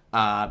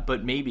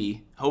 But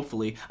maybe,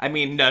 hopefully. I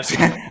mean, no,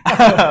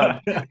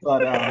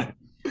 but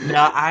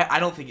no, I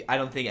don't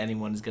think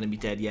anyone is gonna be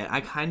dead yet.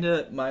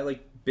 My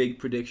like big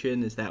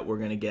prediction is that we're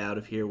gonna get out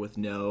of here with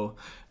no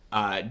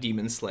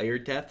Demon Slayer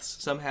deaths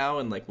somehow,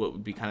 and like what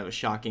would be kind of a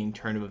shocking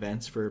turn of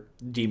events for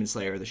Demon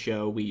Slayer the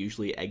show. We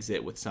usually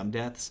exit with some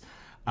deaths,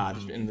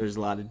 and there's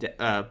a lot of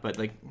but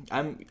like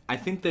I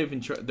think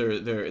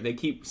they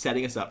keep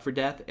setting us up for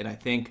death, and I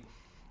think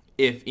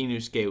if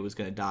Inosuke was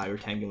gonna die or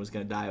Tengen was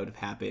gonna die, it would have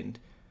happened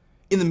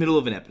in the middle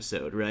of an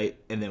episode, right?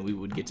 And then we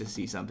would get to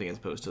see something as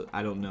opposed to,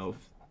 I don't know if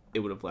it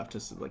would have left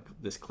us like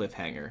this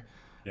cliffhanger.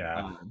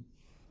 Yeah.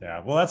 Yeah,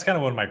 well, that's kind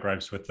of one of my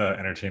gripes with the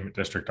Entertainment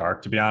District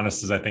arc, to be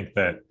honest, is I think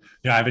that,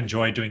 I've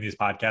enjoyed doing these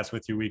podcasts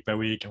with you week by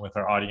week and with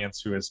our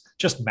audience, who is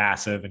just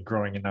massive and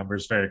growing in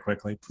numbers very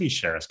quickly. Please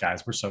share us,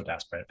 guys. We're so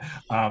desperate.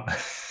 But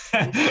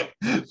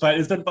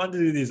it's been fun to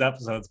do these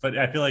episodes. But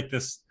I feel like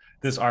this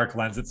arc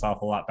lends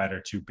itself a lot better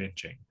to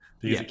binging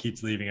because it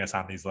keeps leaving us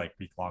on these like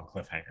week-long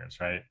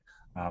cliffhangers, right?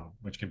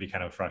 Which can be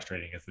kind of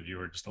frustrating as the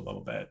viewer just a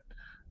little bit.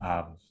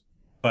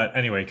 But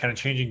anyway, kind of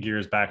changing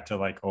gears back to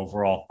like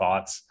overall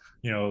thoughts.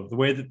 The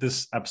way that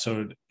this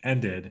episode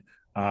ended,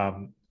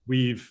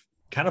 we've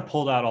kind of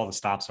pulled out all the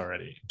stops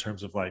already in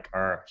terms of like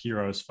our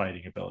heroes'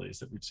 fighting abilities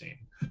that we've seen.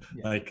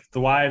 Yeah. Like the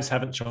wives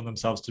haven't shown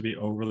themselves to be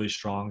overly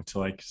strong to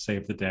like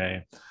save the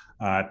day.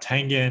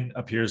 Tengen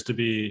appears to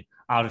be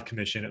out of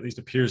commission, at least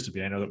appears to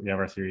be. I know that we have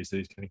our theories that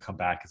he's going to come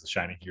back as a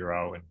shining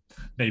hero and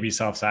maybe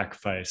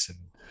self-sacrifice and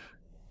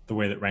the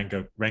way that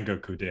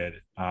Rengoku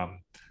did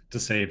to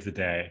save the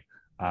day.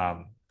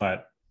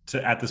 But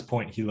at this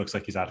point, he looks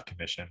like he's out of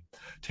commission.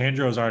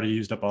 Tanjiro's already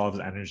used up all of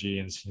his energy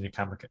and he's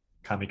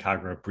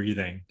Kamikagura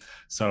breathing.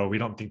 So we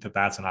don't think that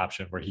that's an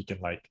option where he can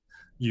like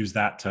use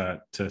that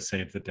to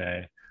save the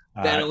day.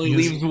 That only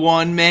leaves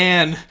one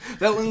man.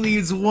 That only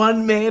leaves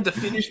one man to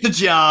finish the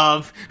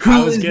job.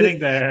 I was getting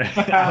there.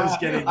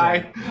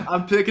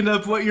 I'm picking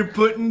up what you're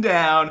putting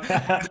down.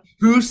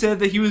 Who said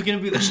that he was going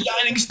to be the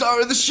shining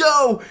star of the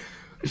show?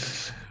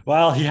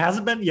 Well, he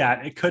hasn't been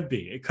yet. It could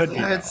be.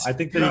 I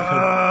think that he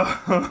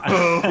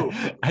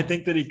could. I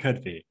think that he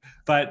could be.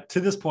 But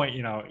to this point,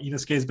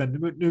 Inosuke's been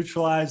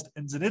neutralized,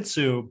 and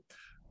Zenitsu,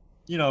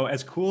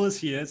 as cool as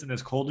he is and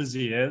as cold as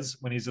he is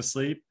when he's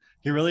asleep,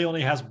 he really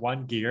only has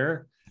one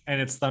gear, and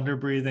it's thunder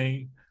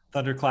breathing,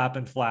 thunderclap,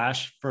 and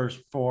flash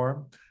first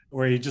form,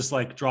 where he just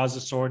like draws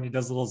a sword and he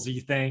does a little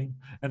Z thing,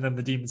 and then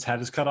the demon's head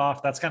is cut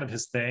off. That's kind of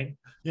his thing.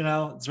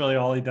 It's really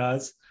all he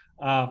does.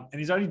 And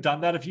he's already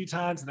done that a few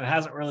times and it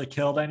hasn't really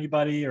killed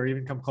anybody or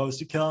even come close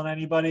to killing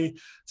anybody.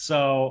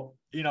 So,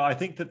 I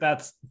think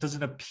that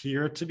doesn't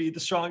appear to be the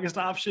strongest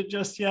option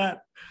just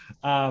yet.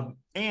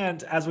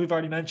 And as we've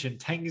already mentioned,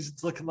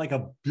 Tengen's looking like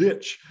a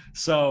bitch.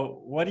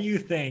 So what do you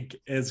think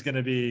is going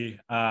to be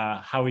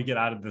how we get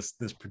out of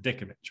this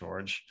predicament,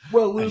 George?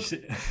 Well, Luke,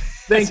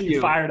 thank you.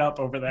 Fired up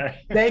over there.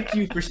 Thank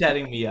you for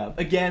setting me up.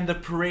 Again, the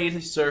parade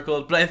has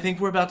circled, but I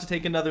think we're about to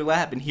take another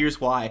lap, and here's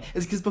why.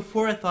 It's because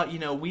before I thought,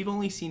 we've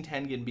only seen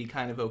Tengen be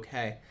kind of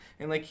okay.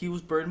 And like he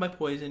was burned by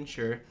poison,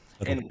 sure.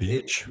 Little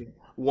bitch.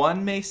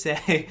 One may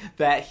say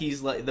that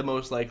he's like the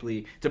most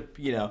likely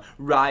to,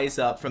 rise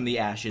up from the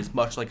ashes,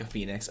 much like a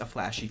phoenix, a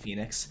flashy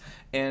phoenix,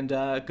 and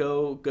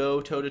go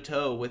toe to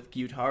toe with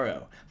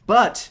Gyutaro.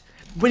 But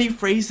when you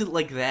phrase it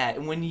like that,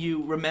 and when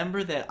you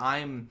remember that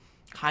I'm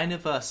kind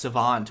of a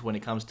savant when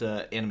it comes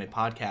to anime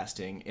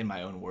podcasting, in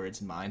my own words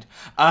and mind,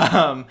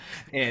 and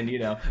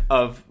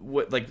of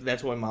what like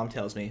that's what my mom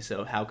tells me.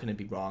 So how can it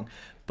be wrong?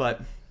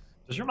 But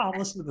does your mom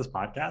listen to this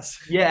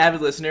podcast? Yeah,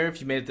 avid listener.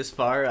 If you made it this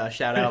far,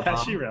 shout out.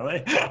 Does she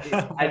really?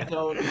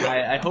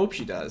 I hope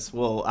she does.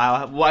 We'll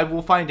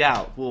find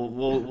out.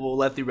 We'll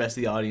let the rest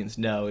of the audience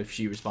know if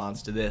she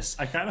responds to this.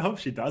 I kind of hope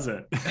she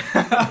doesn't.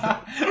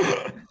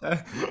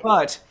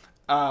 But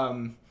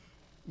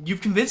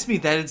you've convinced me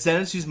that it's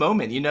Zenitsu's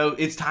moment.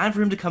 It's time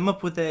for him to come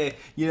up with a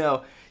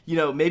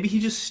maybe he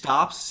just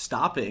stops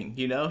stopping.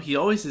 He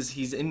always is.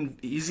 He's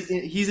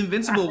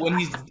invincible when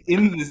he's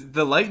in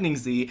the Lightning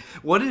Z.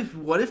 What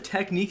if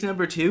technique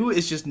number two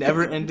is just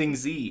never ending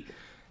Z?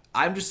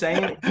 I'm just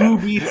saying, who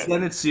beats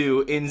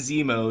Zenitsu in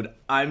Z mode?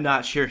 I'm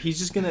not sure.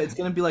 It's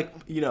gonna be like,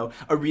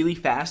 a really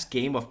fast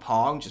game of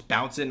Pong, just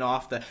bouncing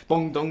off the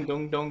bong dong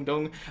dong dong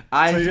dong.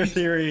 So your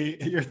theory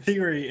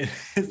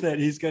is that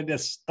he's going to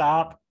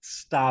stop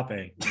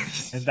stopping,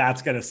 and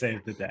that's going to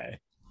save the day.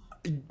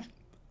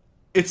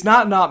 It's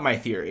not my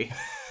theory.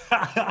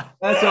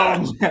 That's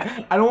all.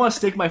 I don't want to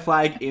stick my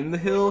flag in the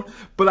hill,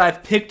 but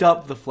I've picked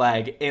up the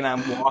flag and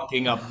I'm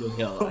walking up the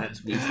hill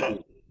as we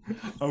speak.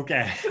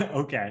 Okay.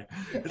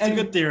 It's a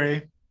good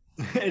theory.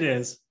 It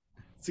is.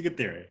 It's a good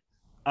theory.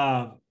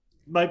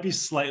 Might be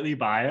slightly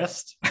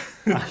biased.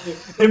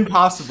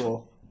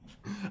 Impossible.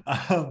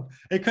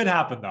 It could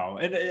happen though.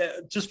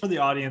 And just for the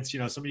audience,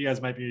 some of you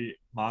guys might be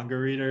manga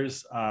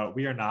readers.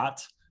 We are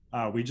not.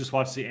 We just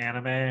watch the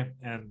anime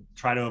and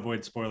try to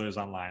avoid spoilers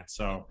online.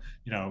 So,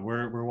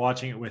 we're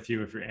watching it with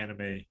you if you're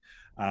anime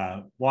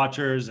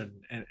watchers, and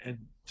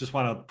just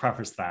want to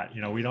preface that,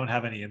 we don't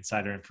have any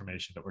insider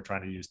information that we're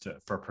trying to use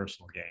for a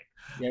personal gain.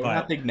 Yeah, we're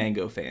not big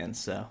Mango fans,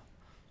 so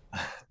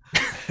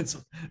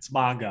it's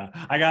manga.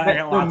 I got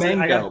lots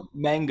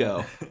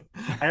mango.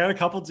 I got a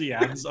couple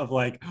DMs of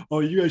like, oh,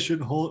 you guys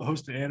shouldn't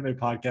host an anime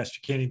podcast.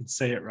 You can't even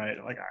say it right.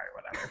 I'm like, all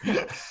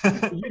right,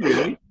 whatever. You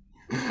really?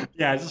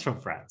 Yeah, just from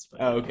friends.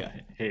 But,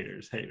 okay.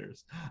 Haters.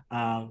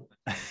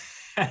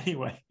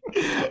 Anyway,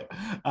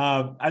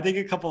 I think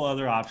a couple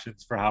other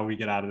options for how we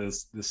get out of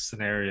this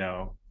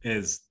scenario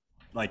is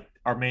like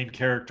our main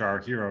character, our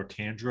hero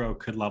Tanjiro,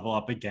 could level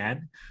up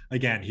again.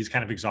 He's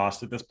kind of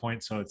exhausted at this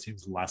point, so it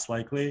seems less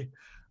likely.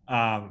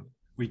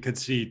 We could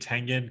see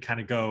Tengen kind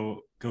of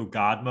go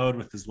god mode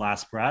with his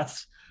last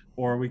breaths,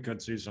 or we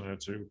could see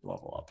Zenitsu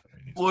level up.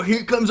 Well,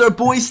 here comes our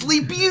boy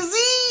Sleepy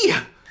Z.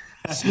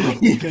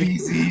 Sleepy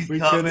Z. We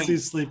could see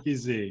Sleepy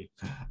Z.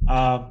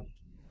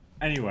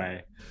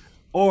 Anyway,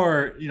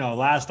 or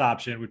last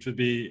option, which would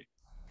be,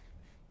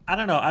 I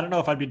don't know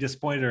if I'd be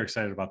disappointed or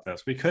excited about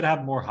this. We could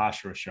have more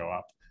Hashira show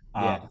up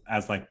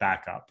as like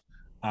backup,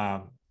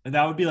 and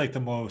that would be like the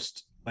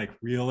most like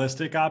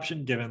realistic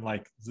option given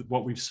like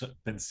what we've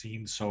been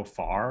seeing so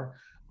far.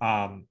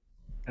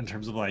 In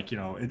terms of like,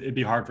 it'd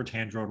be hard for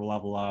Tanjiro to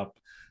level up.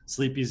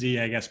 Sleepy Z,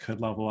 I guess,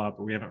 could level up,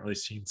 but we haven't really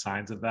seen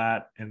signs of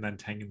that. And then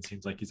Tengen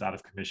seems like he's out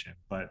of commission,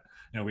 but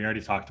we already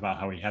talked about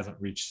how he hasn't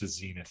reached his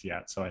zenith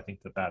yet. So I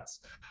think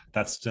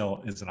that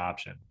still is an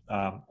option.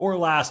 Or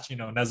last,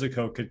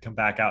 Nezuko could come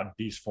back out in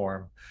beast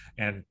form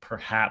and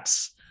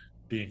perhaps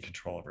be in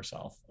control of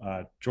herself.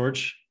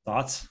 George,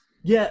 thoughts?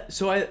 Yeah,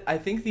 so I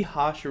think the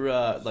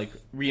Hashira like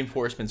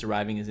reinforcements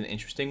arriving is an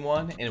interesting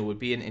one, and it would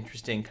be an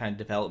interesting kind of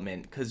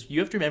development because you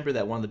have to remember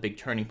that one of the big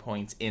turning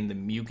points in the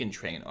Mugen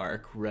Train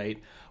arc,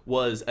 right,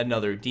 was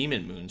another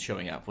Demon Moon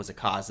showing up, was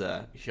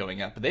Akaza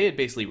showing up. But they had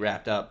basically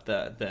wrapped up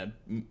the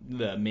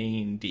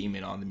main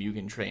demon on the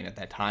Mugen Train at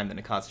that time. Then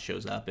Akaza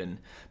shows up and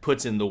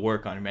puts in the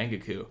work on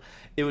Rengoku.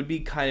 It would be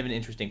kind of an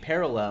interesting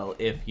parallel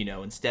if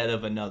instead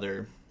of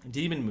another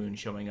Demon Moon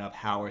showing up,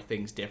 how are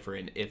things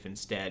different if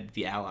instead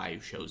the ally who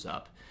shows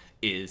up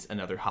is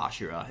another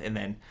Hashira, and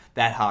then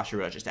that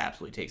Hashira just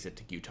absolutely takes it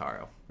to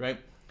Gyutaro, right?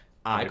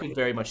 I could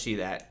very much see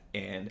that,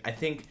 and I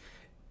think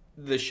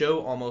the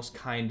show almost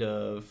kind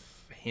of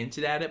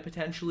hinted at it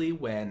potentially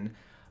when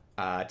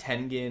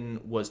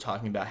Tengen was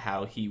talking about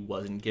how he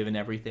wasn't given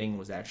everything,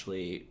 was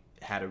actually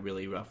had a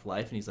really rough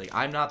life, and he's like,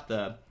 I'm not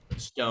the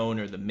Stone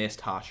or the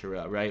Mist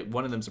Hashira, right?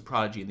 One of them's a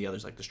prodigy and the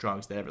other's like the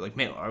strongest that ever. Like,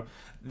 man,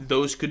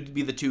 those could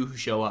be the two who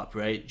show up,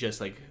 right?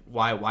 Just like,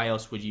 why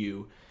else would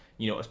you,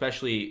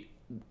 especially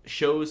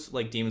shows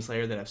like Demon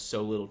Slayer that have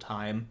so little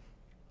time,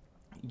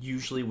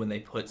 usually when they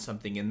put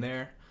something in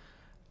there,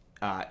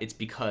 it's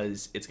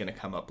because it's going to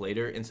come up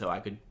later, and so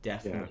I could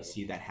definitely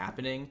see that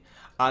happening.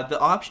 The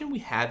option we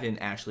haven't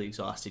actually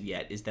exhausted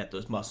yet is that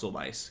those muscle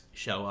mice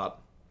show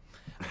up.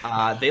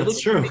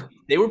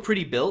 They were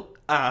pretty built,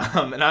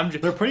 and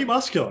they're pretty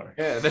muscular.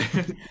 Yeah,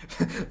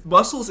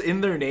 muscles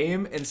in their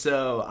name, and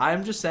so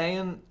I'm just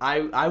saying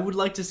I would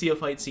like to see a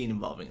fight scene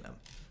involving them.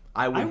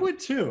 I would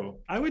too.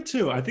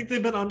 I think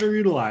they've been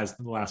underutilized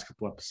in the last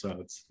couple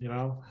episodes.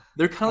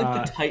 They're kind of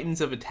like the Titans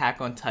of Attack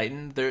on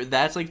Titan.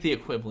 That's like the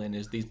equivalent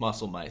is these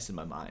muscle mice in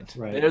my mind.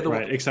 Right.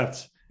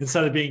 Except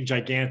instead of being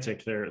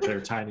gigantic,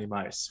 they're tiny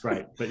mice.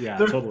 Right. But yeah,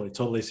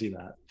 totally see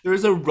that.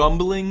 There's a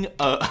rumbling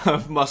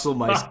of muscle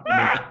mice,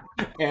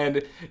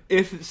 and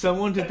if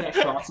someone did that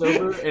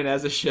crossover and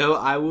as a show,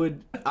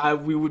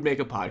 we would make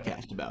a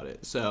podcast about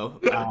it. So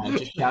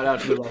just shout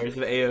out to the writers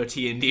of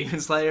AOT and Demon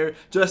Slayer.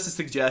 Just a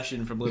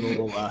suggestion from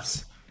little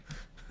us.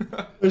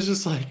 There's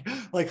just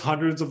like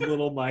hundreds of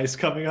little mice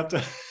coming up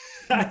to.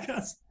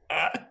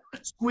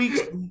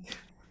 Squeak.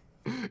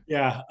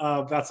 Yeah,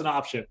 that's an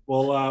option.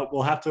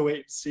 We'll have to wait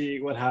and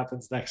see what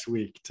happens next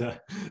week to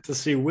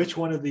see which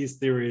one of these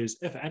theories,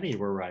 if any,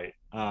 were right.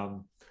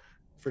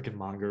 Freaking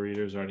manga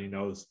readers already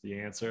knows the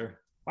answer.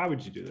 Why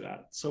would you do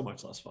that? So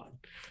much less fun.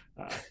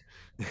 Uh,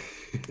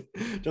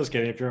 just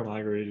kidding. If you're a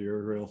manga you're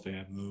a real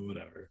fan.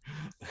 Whatever.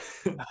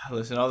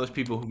 Listen, all those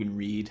people who can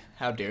read,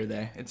 how dare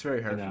they? It's very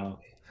I hurtful. know.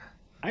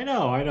 I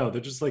know.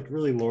 They're just like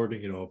really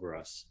lording it over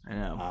us. I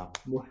know. Um,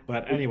 We're,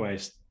 but we're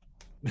anyways,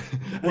 I we're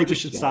think we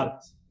just should stop.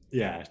 jealous.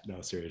 Yeah,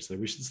 no, seriously,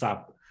 we should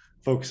stop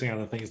focusing on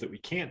the things that we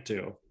can't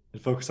do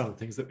and focus on the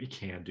things that we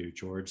can do.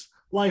 George,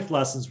 life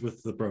lessons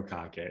with the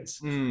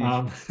Brokakes.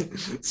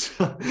 Mm.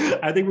 So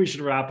I think we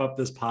should wrap up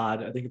this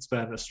pod. I think it's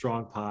been a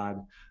strong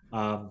pod.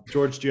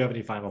 George, do you have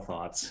any final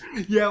thoughts?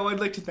 Yeah, well, I'd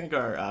like to thank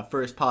our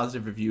first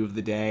positive review of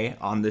the day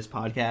on this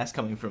podcast,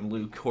 coming from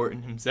Luke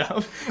Horton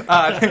himself.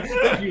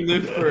 Thank you,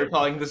 Luke, for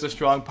calling this a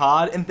strong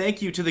pod, and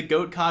thank you to the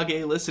Goat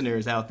Kage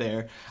listeners out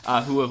there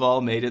who have all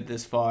made it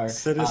this far.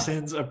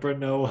 Citizens of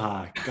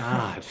Branoha,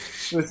 God.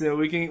 Listen,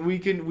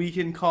 we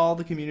can call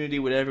the community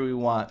whatever we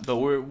want, but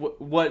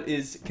what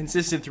is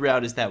consistent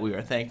throughout is that we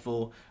are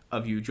thankful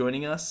of you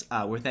joining us.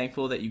 We're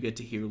thankful that you get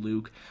to hear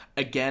Luke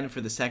again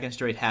for the second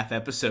straight half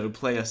episode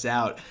play us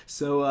out.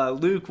 So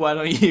Luke, why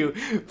don't you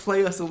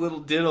play us a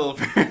little diddle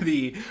for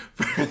the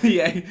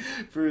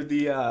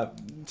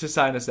to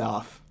sign us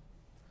off?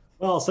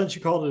 Well, since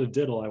you called it a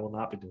diddle, I will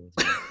not be doing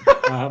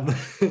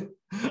that.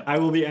 I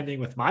will be ending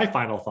with my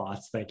final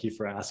thoughts. Thank you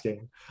for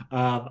asking.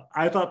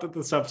 I thought that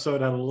this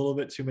episode had a little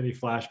bit too many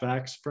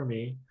flashbacks for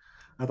me.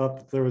 I thought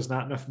that there was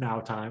not enough now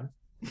time.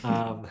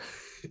 Um,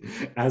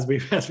 as we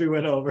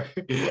went over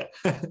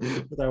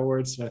with our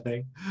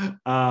wordsmithing.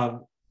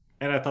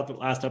 And I thought the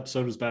last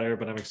episode was better,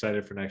 but I'm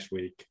excited for next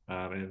week.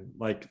 And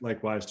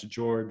likewise to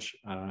George,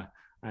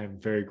 I'm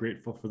very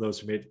grateful for those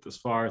who made it this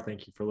far.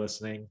 Thank you for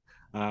listening.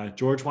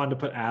 George wanted to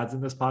put ads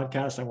in this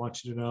podcast. I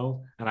want you to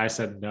know, and I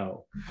said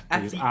no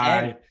At because the I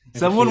end, am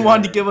someone here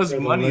wanted to give us for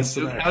the money, Luke.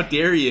 listener. How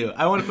dare you?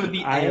 I want to put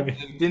the I end am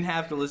that you didn't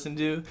have to listen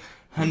to.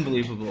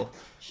 Unbelievable.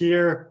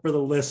 here for the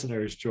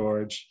listeners,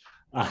 George.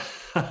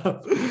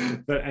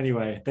 But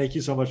anyway, thank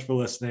you so much for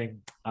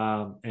listening.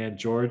 And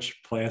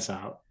George, play us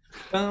out.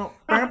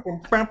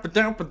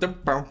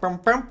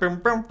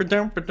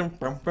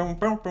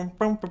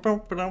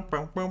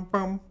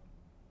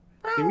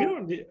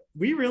 See,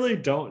 we really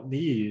don't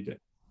need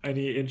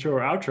any intro or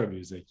outro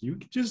music. You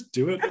can just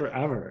do it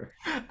forever.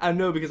 I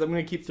know, because I'm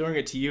gonna keep throwing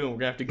it to you, and we're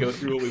gonna have to go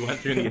through what we went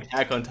through in the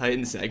Attack on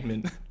Titan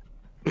segment.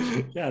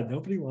 Yeah,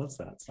 nobody wants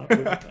that. Stop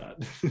doing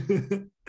that.